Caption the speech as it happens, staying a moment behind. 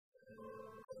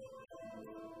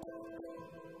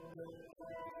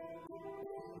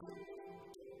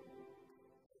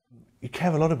you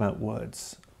care a lot about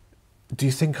words. Do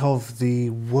you think of the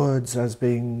words as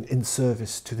being in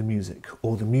service to the music,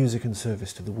 or the music in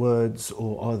service to the words,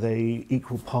 or are they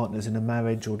equal partners in a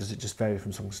marriage, or does it just vary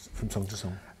from song to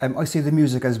song? I see the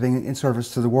music as being in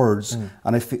service to the words,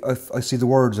 and I see the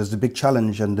words as the big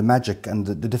challenge and the magic and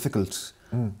the difficult,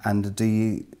 and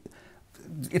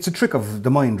it's a trick of the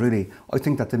mind, really. I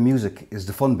think that the music is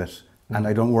the fun bit, and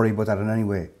I don't worry about that in any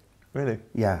way. Really?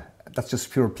 Yeah, that's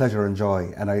just pure pleasure and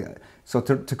joy. And so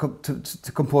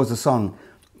to compose a song,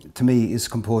 to me, is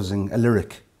composing a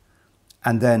lyric,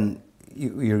 and then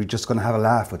you're just going to have a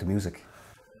laugh with the music.